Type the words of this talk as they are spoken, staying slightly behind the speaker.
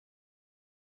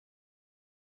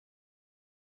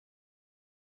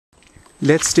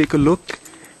let's take a look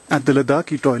at the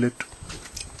Ladakhi toilet.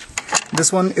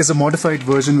 This one is a modified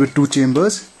version with 2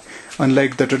 chambers,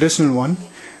 unlike the traditional one,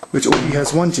 which only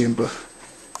has 1 chamber.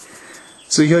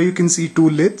 So here you can see 2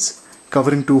 lids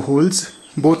covering 2 holes,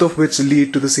 both of which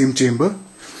lead to the same chamber.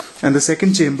 And the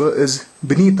second chamber is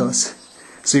beneath us.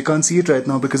 So you can't see it right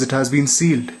now because it has been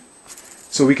sealed.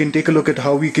 So we can take a look at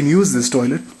how we can use this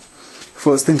toilet.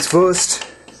 First things first,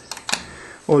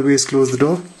 always close the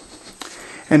door.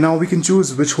 And now we can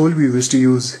choose which hole we wish to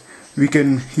use. We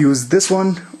can use this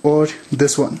one or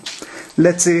this one.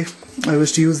 Let's say I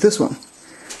wish to use this one.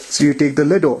 So you take the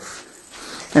lid off.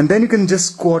 And then you can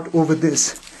just squat over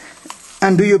this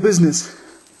and do your business.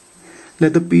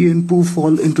 Let the pee and poo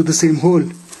fall into the same hole.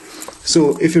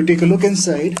 So if you take a look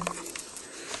inside,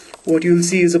 what you'll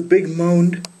see is a big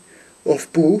mound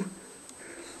of poo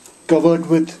covered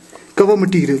with cover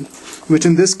material, which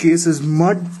in this case is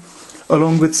mud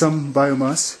along with some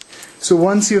biomass. So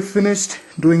once you've finished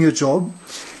doing your job,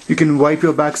 you can wipe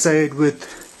your backside with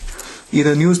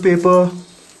either newspaper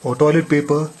or toilet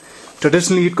paper.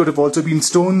 Traditionally it could have also been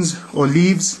stones or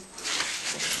leaves.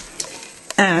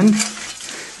 And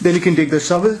then you can take the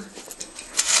shovel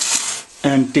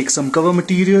and take some cover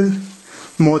material,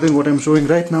 more than what I'm showing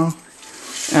right now,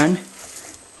 and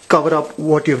cover up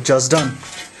what you've just done.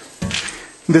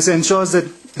 This ensures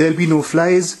that there'll be no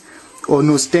flies or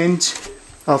no stench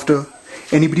after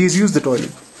anybody has used the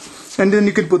toilet. And then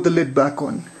you can put the lid back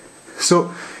on.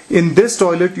 So in this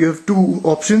toilet you have 2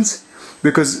 options,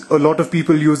 because a lot of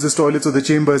people use this toilet so the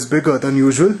chamber is bigger than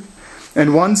usual.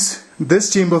 And once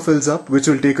this chamber fills up, which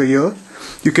will take a year,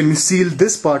 you can seal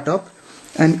this part up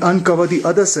and uncover the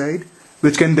other side,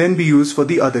 which can then be used for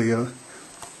the other year.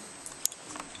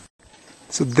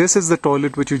 So this is the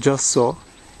toilet which you just saw,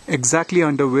 exactly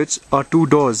under which are 2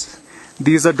 doors.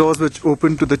 These are doors which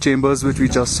open to the chambers which we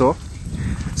just saw.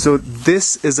 So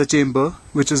this is the chamber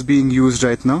which is being used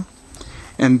right now,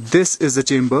 and this is the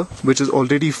chamber which is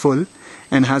already full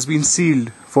and has been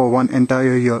sealed for 1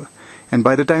 entire year. And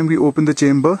by the time we open the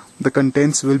chamber, the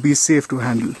contents will be safe to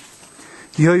handle.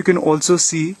 Here you can also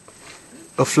see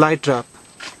a fly trap.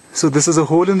 So this is a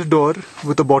hole in the door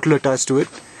with a bottle attached to it,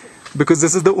 because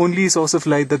this is the only source of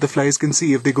light that the flies can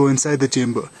see if they go inside the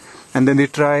chamber, and then they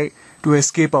try to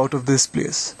escape out of this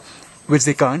place, which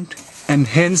they can't, and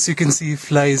hence you can see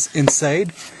flies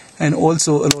inside and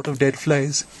also a lot of dead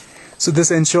flies. So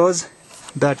this ensures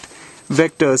that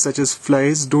vectors such as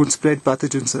flies don't spread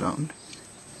pathogens around.